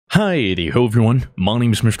Hi-ho everyone, my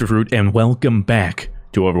name is Mr. Fruit and welcome back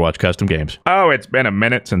to Overwatch Custom Games. Oh, it's been a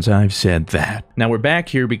minute since I've said that. Now we're back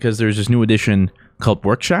here because there's this new edition called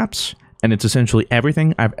Workshops, and it's essentially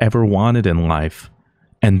everything I've ever wanted in life,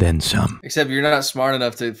 and then some. Except you're not smart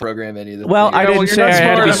enough to program any of them. Well, I didn't say I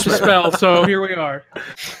had to be spell, so here we are.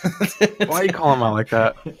 Why are you calling him out like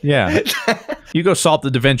that? Yeah. You go solve the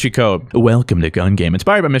Da Vinci Code. Welcome to Gun Game,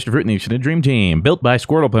 inspired by Mr. Fruit and the Extended Dream Team, built by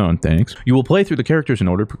Squirtlepone, thanks. You will play through the characters in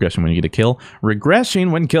order, progressing when you get a kill,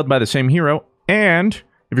 regressing when killed by the same hero, and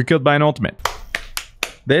if you're killed by an ultimate.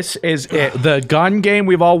 This is it. The gun game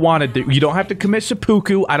we've all wanted. You don't have to commit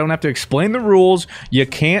seppuku. I don't have to explain the rules. You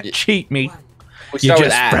can't cheat me. You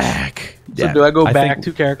just brag. So do I go back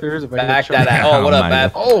two characters? If back that ass. Oh, what up,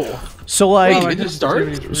 Bab? Oh. So like, I just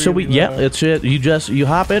start? So we, yeah, it's it. You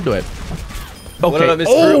hop into it. Okay. Up,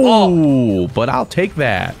 oh, but I'll take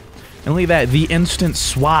that. And leave that. The instant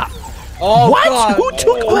swap. Oh, what? God. Who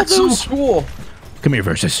took all that's those? So cool. Come here,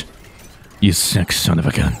 Versus. You sick son of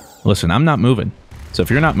a gun. Listen, I'm not moving. So if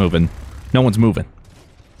you're not moving, no one's moving.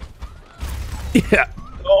 Yeah.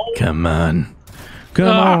 Oh. Come on. Come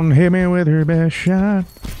on, hit me with your best shot.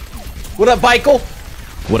 What up, Michael?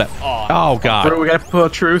 What up? Oh, God. Bro, we gotta put a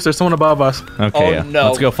truce. There's someone above us. Okay, oh, no.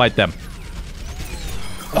 Let's go fight them.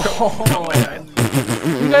 Oh,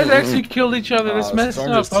 you guys actually killed each other. That's messed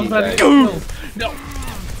up. I'm about to kill. No.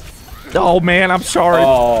 Oh, man, I'm sorry.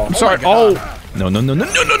 Oh, I'm sorry. Oh. No. The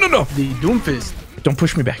Doomfist. Don't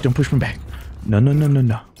push me back. Don't push me back.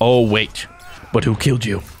 No. Oh, wait. But who killed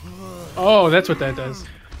you? Oh, that's what that does.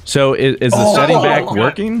 So is the setting back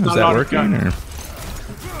working? Is that working? Or?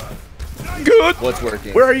 Good. What's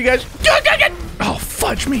working? Where are you guys? Oh,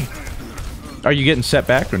 fudge me. Are you getting set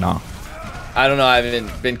back or not? I don't know. I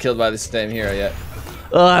haven't been killed by the same hero yet.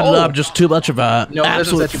 I'm just too much of a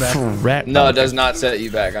absolute threat. No, it does not set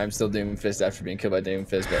you back. I'm still Doomfist after being killed by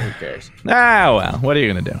Doomfist, but who cares? Ah, well. What are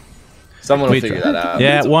you going to do? Someone will figure that out.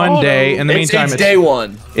 Yeah, one day. In the meantime, it's day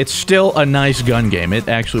one. It's still a nice gun game. It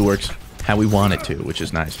actually works how we want it to, which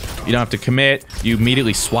is nice. You don't have to commit. You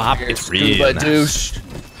immediately swap. It's real nice. Douche.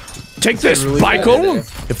 Take this, Michael!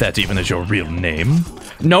 If that's even your real name.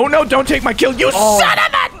 No, don't take my kill, you son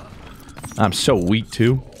of a... I'm so weak,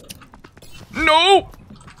 too. No!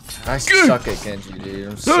 I suck at Genji, dude.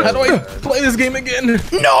 I'm so How do I play this game again?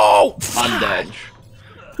 No! I'm dead.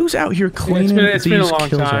 Who's out here cleaning It's been a long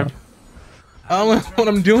time. Out? I don't know what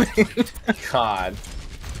I'm doing. God.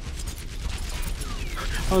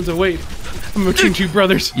 Wait. I'm between two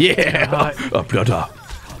brothers. Yeah!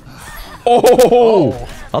 Oh!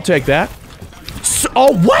 I'll take that. So,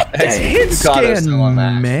 oh, what the hit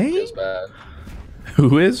scan, May?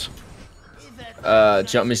 Who is?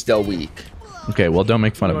 Jump me still weak. Okay, well, don't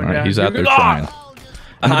make fun of him, right? He's out there trying.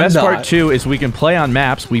 And the best part, too, is we can play on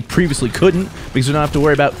maps we previously couldn't because we don't have to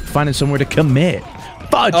worry about finding somewhere to commit.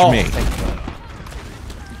 Fudge me!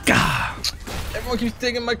 God. Everyone keeps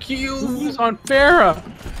taking my kills. Who's on Farah?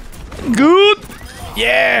 Good!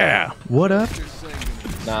 Yeah! What up?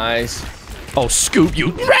 Nice. Oh, Scoop,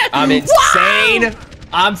 you I'm insane. Wow!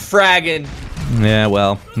 I'm fragging. Yeah,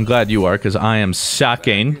 well, I'm glad you are, because I am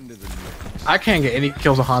sucking. I can't get any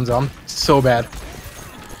kills on Hanzo. I'm so bad.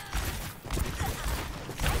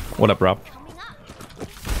 What up, Rob?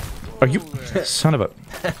 Are you... Son of a...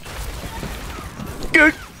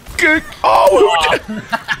 Good. Oh!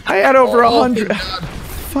 I had over 100.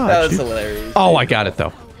 Fuck, that was hilarious. Oh, I got it,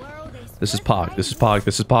 though. This is Pog. This is Pog.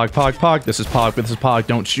 This is Pog. Pog. This is Pog. This is Pog.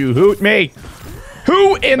 Don't shoot me.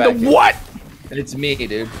 Who in the what? It's me,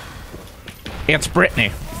 dude. It's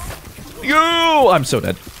Brittany. You! I'm so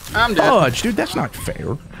dead. I'm dead. Fudge, dude, that's not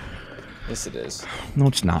fair. Yes, it is. No,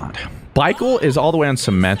 it's not. Michael is all the way on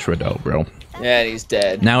Symmetra, though, bro. Yeah, and he's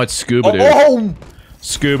dead. Now it's Scuba Doo. Oh!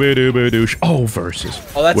 Scooby-Dooby-Doosh. Oh, Versus.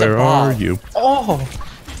 Oh, that's Where a bomb. are you? Oh!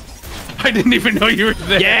 I didn't even know you were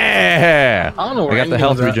there. Yeah! I don't know where I got the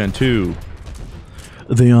health at. regen, too.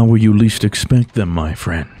 They are where you least expect them, my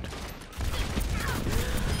friend.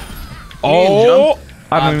 Oh!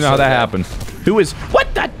 I don't even know how that happened. Who is...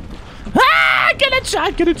 What the... Ah! Get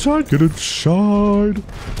inside! Get inside! Get inside!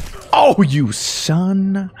 Oh, you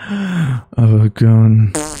son of a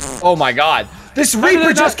gun. Oh my God! This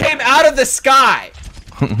Reaper just came out of the sky.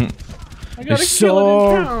 I gotta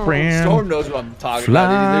kill it. Storm knows what I'm talking about.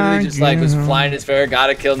 He literally just like was flying his fair, got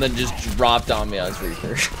a kill, and then just dropped on me on his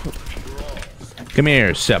Reaper. Come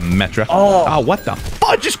here, Symmetra. Oh, what the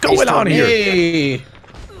fudge is going on here? Hey.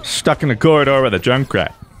 Stuck in the corridor with a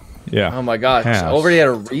Junkrat. Yeah. Oh my God! Already had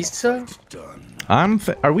a Risa?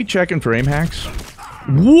 Are we checking for aim hacks?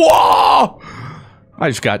 Whoa!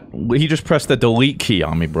 He just pressed the delete key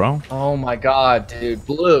on me, bro. Oh my God, dude.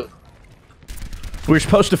 Blue. We were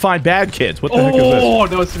supposed to find bad kids. What the heck is this? Oh,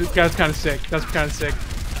 that's kind of sick. That's kind of sick.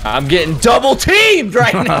 I'm getting double teamed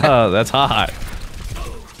right now. That's hot.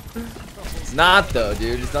 It's not though,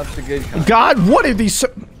 dude. It's not the good kind. God, what are these?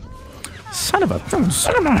 Son of a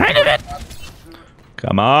head of it.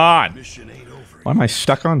 Come on. Why am I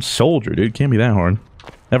stuck on soldier, dude? Can't be that hard.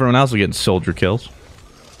 Everyone else is getting soldier kills.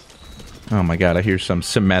 Oh my god, I hear some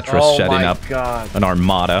Symmetra setting up an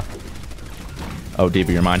armada. Oh,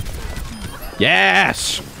 Diva, you're mine.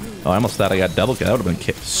 Yes! Oh, I almost thought I got double kill. That would have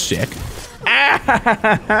been sick.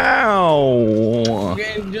 Ow!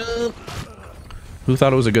 Who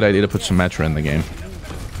thought it was a good idea to put Symmetra in the game?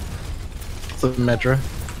 Symmetra.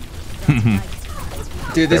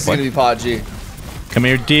 Dude, this is gonna be Podgy. Come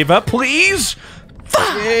here, Diva, please!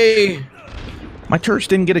 Yay! My turrets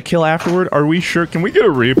didn't get a kill afterward. Are we sure? Can we get a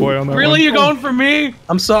replay on that Really? one? You're going for me?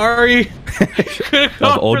 I'm sorry.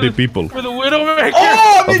 Of all the people. For the Widowmaker.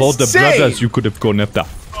 Oh, I'm of all the insane. brothers, you could have gone after.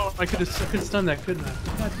 Oh, I could have done that, couldn't I?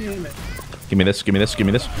 God damn it. Give me this, give me this, give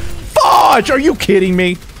me this. Fudge! Are you kidding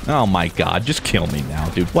me? Oh my god, just kill me now,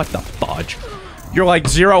 dude. What the fudge? You're like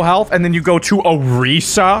 0 health, and then you go to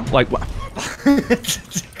Orisa? Like, what?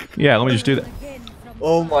 Yeah, let me just do that.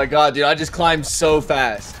 Oh my god, dude, I just climbed so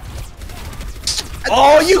fast.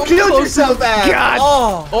 Oh, you killed yourself, Ash!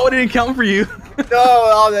 God! Oh, it didn't count for you. No,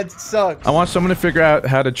 oh, that sucks. I want someone to figure out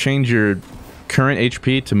how to change your current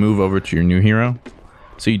HP to move over to your new hero.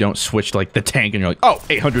 So you don't switch to, like, the tank and you're like, oh,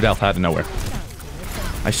 800 health out of nowhere.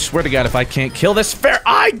 I swear to god, if I can't kill this fair-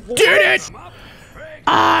 I did it!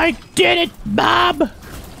 I did it, Bob!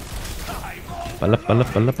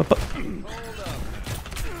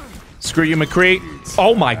 Screw you, McCree.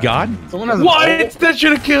 Oh my god. Someone has What? That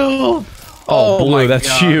should have killed. Oh, Oh Blue, my that's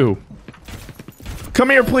God. you. Come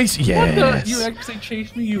here, please. What Yes. the? You actually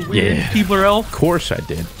chased me, you weird Yeah. Keebler elf? Of course I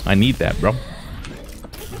did. I need that, bro.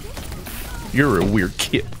 You're a weird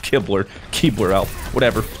Keebler elf.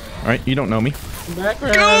 Whatever. All right, you don't know me.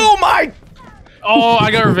 background. Oh my! Oh,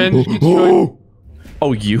 I got revenge. Destroyed.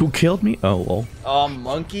 Oh, you killed me? Oh, well.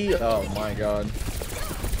 Monkey? Oh my god.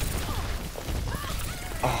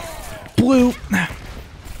 Blue.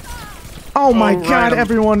 Oh my right, god, I'm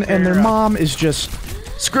everyone and their fair. mom is just...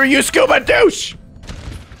 Screw you, scuba douche!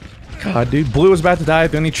 God, dude, Blue is about to die,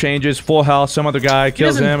 then he changes, full health, some other guy He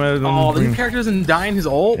kills doesn't- him, and Oh, the then... new character doesn't die in his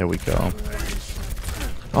ult? There we go.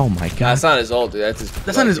 Oh my god. That's not his ult, dude. That's his.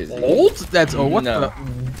 That's not his ult? That's oh what No. the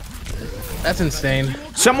That's insane.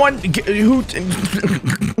 Someone who...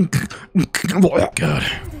 Oh, God.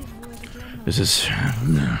 This is...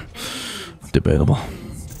 debatable.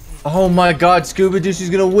 Oh my god, Scuba Douche is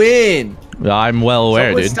gonna win! I'm well aware,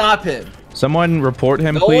 Someone dude. stop him. Someone report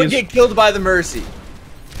him, No one please. get killed by the Mercy.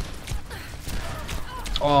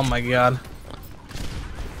 Oh my god.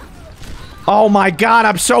 Oh my god,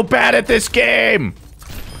 I'm so bad at this game!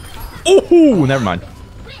 Ooh, never mind.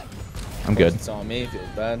 I'm good. It's on me, feels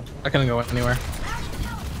bad. I couldn't go anywhere.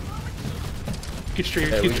 Get straight.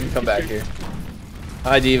 Okay, we get can straight, come get back straight. here.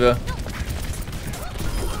 Hi, Diva.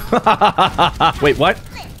 Wait, what?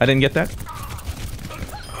 I didn't get that?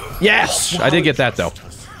 Yes! I did get that, though.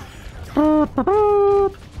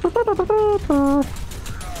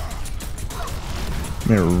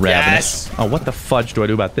 Come here, ravenous. Yes! Oh, what the fudge do I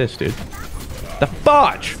do about this, dude? The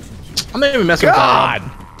fudge! I'm not even messing God!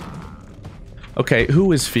 Okay,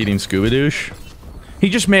 who is feeding Scuba Douche? He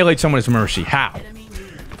just meleeed someone as Mercy. How?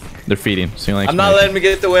 They're feeding. I'm not letting me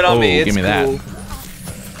get the win on me. It's give me cool. that.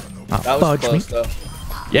 Oh, That was fudge close, me. though.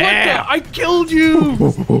 Yeah! I killed you.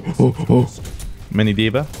 Mini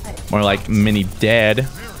Diva? More like Mini Dead.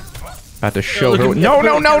 About to show look her. at- No, look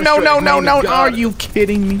no, at no, no, no, Counter-Strike, no, man, no. God. Are you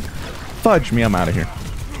kidding me? Fudge me. I'm out of here.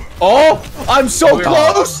 Oh, I'm so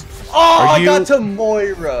close! Oh, Are I got you- to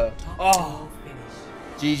Moira. Oh.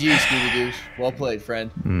 GG, Scooby Douche. Well played,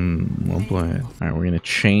 friend. Well played. All right, we're gonna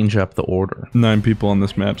change up the order. 9 people on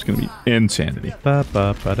this map's gonna be insanity. No.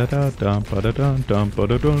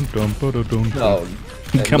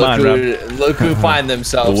 And Come look on, who, Rob. Look who find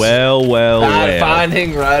themselves. Well,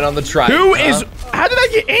 Finding right on the track. Who is? How did I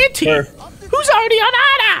get anti? Her. Who's already on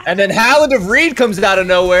Ana? And then Howland of Reed comes out of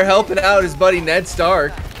nowhere, helping out his buddy Ned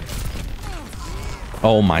Stark.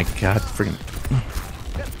 Oh my god, freaking.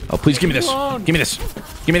 Oh, please give me this. Give me this.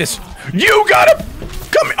 Give me this. You gotta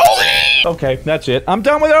come. Oh, okay, that's it. I'm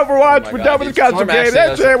done with Overwatch. Oh my We're God, done with the dude, custom Storm game. actually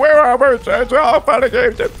That's does- it. We're over. It's all fun and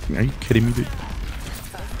games. Are you kidding me, dude?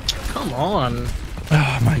 Come on.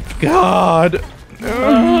 Oh my god.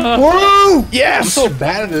 Woo! Yes. I'm so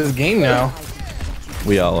bad at this game now.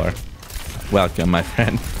 We all are. Welcome, my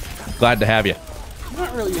friend. Glad to have you.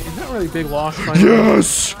 Not really big loss.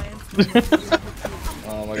 Yes.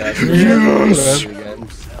 Oh my gosh. Yes.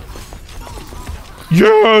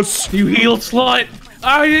 Yes! You healed slut!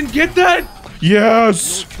 I didn't get that!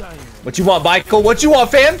 Yes! What you want, Michael? What you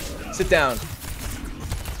want, fam? Sit down.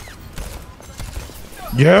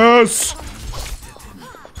 Yes!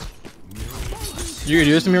 You gonna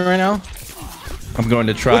do this to me right now? I'm going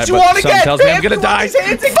to try, What you but want something again, tells me I'm fam? gonna You die. want these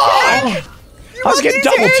hands again? I was getting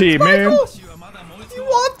double teamed, man. You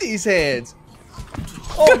want these hands?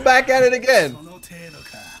 Oh, back at it again.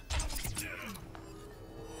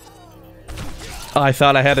 I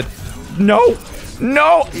thought I had a... No!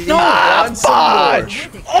 No! No! Fudge!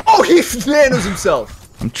 Oh, he nanos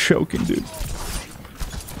himself. I'm choking, dude.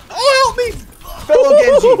 Oh, help me! Fellow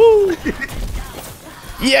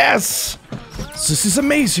Genji. Yes! This is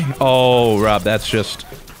amazing. Oh, Rob, that's just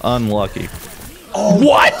unlucky. Oh,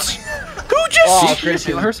 what? Who just... Oh,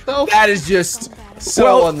 Christian, herself? that is just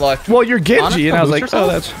so unlucky. Well, you're Genji, and I was like,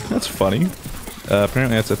 herself? oh, that's funny.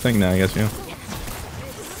 Apparently that's a thing now, I guess, yeah.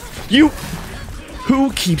 You...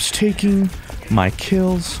 Who keeps taking my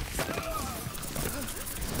kills?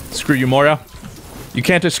 Screw you, Moria. You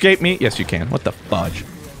can't escape me. Yes, you can. What the fudge? Are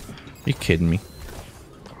you kidding me?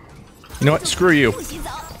 You know what? Screw you.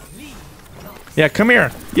 Yeah, come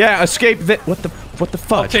here. Yeah, escape that. What the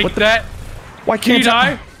fudge? I'll take what the, that. Why can't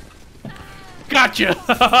I? Gotcha!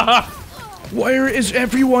 Where is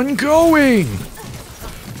everyone going?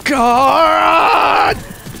 God!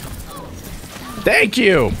 Thank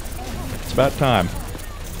you. It's about time.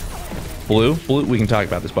 Blue, we can talk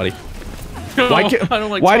about this, buddy. Why, I don't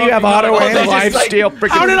like why do you have auto talking and about it. life steal? Freaking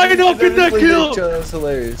How did I not get that kill? That's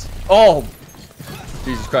hilarious. Oh,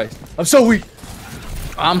 Jesus Christ! I'm so weak.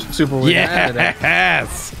 I'm super weak.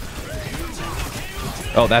 Yes.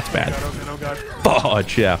 Oh, that's bad.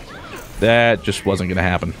 Fudge, yeah. That just wasn't gonna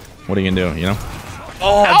happen. What are you gonna do? You know?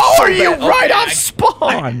 Oh, Are you right off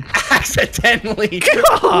spawn? Accidentally.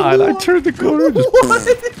 God, I turned the corner. Just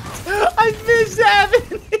What? I missed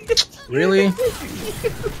having it. Really?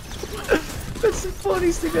 That's the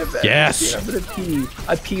funniest thing I've ever Yes. seen. I'm gonna pee.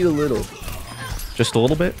 I peed a little. Just a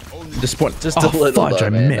little bit. Disappointed. Just Oh, a little. fudge! Though, I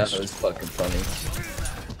man. missed. That was fucking funny.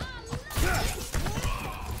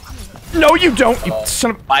 No, you don't. You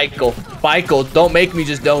son of. Michael, don't make me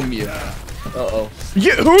just dome you. Uh-oh.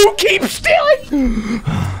 Who keeps stealing?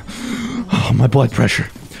 Oh, my blood pressure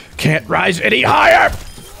can't rise any higher.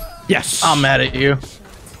 Yes. I'm mad at you.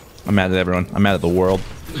 I'm mad at everyone. I'm mad at the world.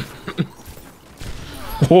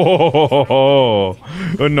 Oh,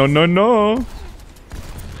 no, no, no.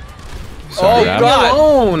 Sorry, Oh, Rob. God.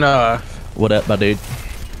 Alone. What up, my dude?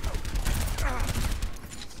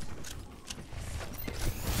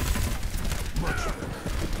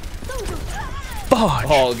 Fudge.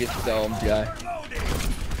 Oh, get domed, guy.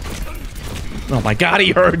 Oh my god,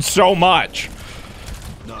 he hurt so much.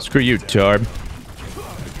 Screw you, Tarb.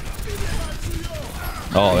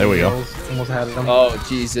 Oh, there we go. Almost had him. Oh,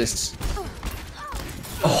 Jesus.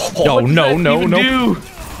 Oh, no, no, no. Do?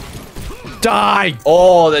 Die!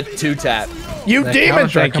 Oh, the two-tap. You That demon,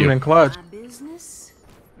 counter-strike thank coming you. in clutch. Business,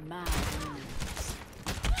 my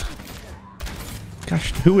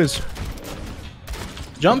Gosh, who is...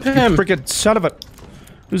 Jump him. Frickin' son of a...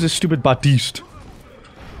 Who's this stupid Batiste?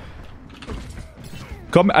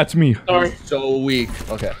 Come at me. Sorry. So weak.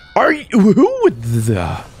 Okay. Are you... Who would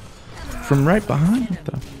the... From right behind? What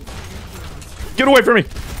the... Get away from me!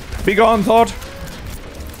 Be gone, Thought.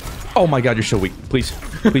 Oh my god, you're so weak. Please.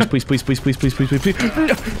 Please, please, please, please, please, please, please, please, please.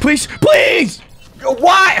 No, please, please!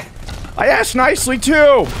 Why? I asked nicely,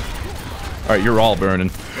 too! Alright, you're all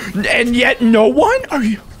burning. And yet no one? Are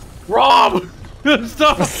you... Rob!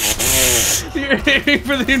 Stop! You're aiming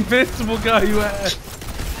for the invincible guy you had.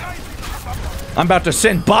 I'm about to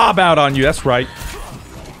send Bob out on you, that's right.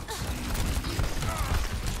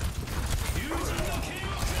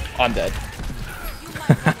 I'm dead.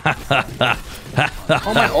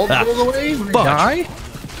 Oh, my ult goes away? When I die?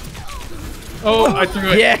 Oh, I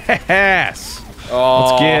threw it. Yes!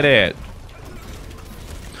 Oh, Let's get it.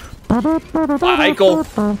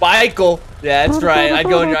 Michael. Yeah, that's right. I'd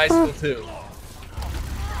go in your high school too.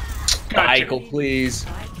 Gotcha. Michael, please.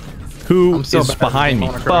 Who I'm so is bad at behind me?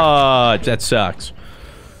 this Fudge, that sucks.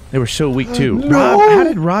 They were so weak too. Rob, how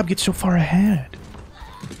did Rob get so far ahead?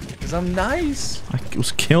 Cause I'm nice. I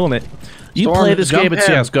was killing it. You Storm, play this jump game at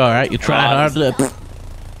in. CSGO, alright? You try hard to...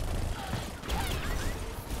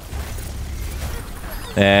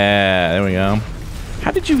 Yeah, there we go.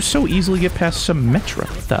 How did you so easily get past Symmetra?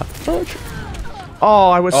 What the fudge? Oh,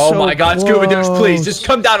 I was Oh so my God, Scuba Deuce, please, just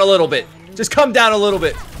come down a little bit. Just come down a little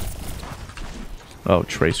bit. Oh,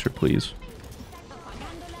 Tracer, please.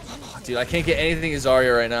 Dude, I can't get anything as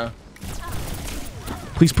Zarya right now.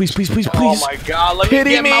 Please, please, please, please, Oh please. my god, let Pity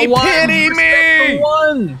me get me, my one. pity Respect me. the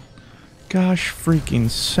one. Gosh freaking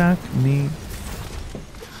suck me.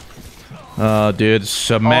 Oh, dude,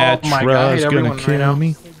 Symmetra is gonna kill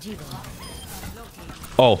me.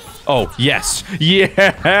 Oh, yes.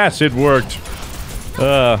 Yes, it worked.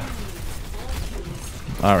 Alright,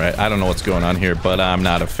 I don't know what's going on here, but I'm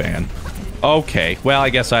not a fan. Okay, well, I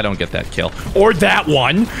guess I don't get that kill. Or that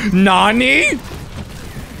one! Nani?!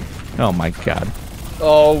 Oh my god.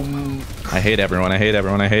 Oh. I hate everyone, I hate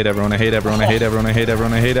everyone, I hate everyone, I hate everyone, I hate everyone, I hate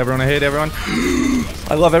everyone, I hate everyone, I hate everyone.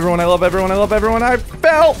 I love everyone, I love everyone, I love everyone, I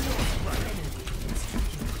fell!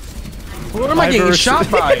 What am I getting shot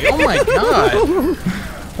by? Oh my god.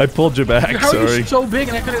 I pulled you back, How are sorry. you so big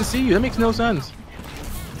and I couldn't see you? That makes no sense.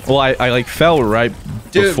 Well, I like fell right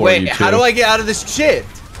Dude, before wait, you two. how do I get out of this shit?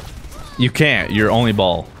 You can't, you're only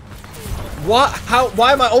ball. What? How?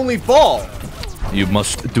 Why am I only ball? You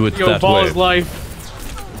must do it Yo, that ball way. is life.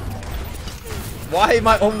 Why am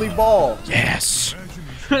I only ball? Yes.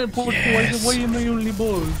 Why am I only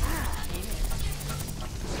ball?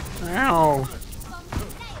 Ow.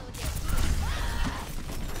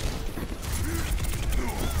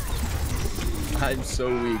 I'm so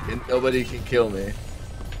weak and nobody can kill me.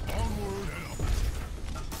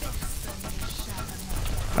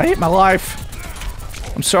 I hate my life.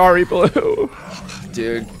 I'm sorry, Blue.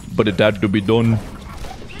 Dude. But it had to be done.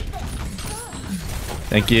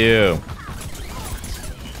 Thank you.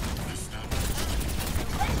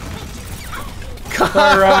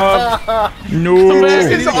 No.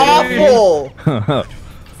 This is awful.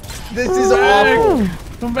 This is awful.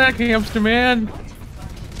 Come back, hamster man.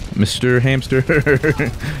 Mr. Hamster.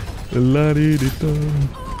 La-di-di-da.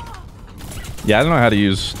 Yeah, I don't know how to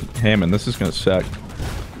use Hammond. This is gonna suck.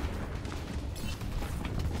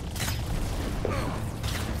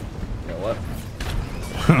 You know what?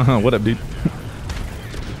 What up, dude?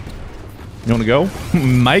 You wanna go?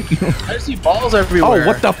 Mike? I see balls everywhere. Oh,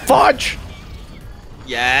 what the fudge?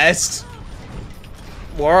 Yes.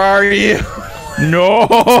 Where are you? No!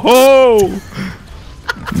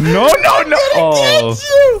 No, no, no! Oh.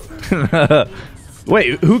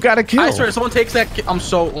 Wait, who got a kill? I swear, someone takes that. I'm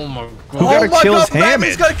so. Oh my god. Who gotta kill his Hammond?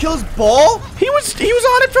 He's gotta kill his ball? He was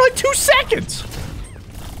on it for like 2 seconds.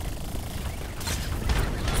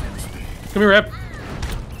 Come here, Rep.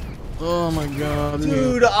 Oh my god.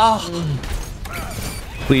 Dude,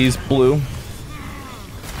 Please, Blue.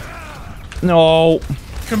 No.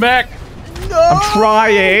 Come back. no! I'm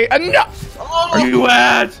trying. No. Are you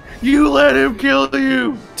at? You let him kill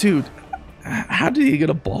you. Dude, how did he get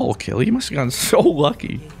a ball kill? He must have gotten so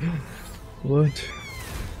lucky. What?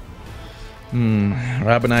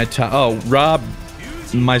 Rob and I tied. Oh, Rob,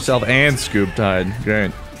 myself, and Scoop tied.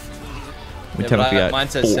 Great. We technically got mine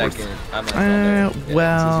says fourth. second. I'm like, yeah,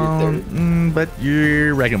 Well, but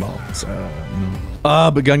you're wrecking ball. So,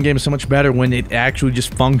 but gun game is so much better when it actually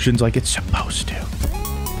just functions like it's supposed to.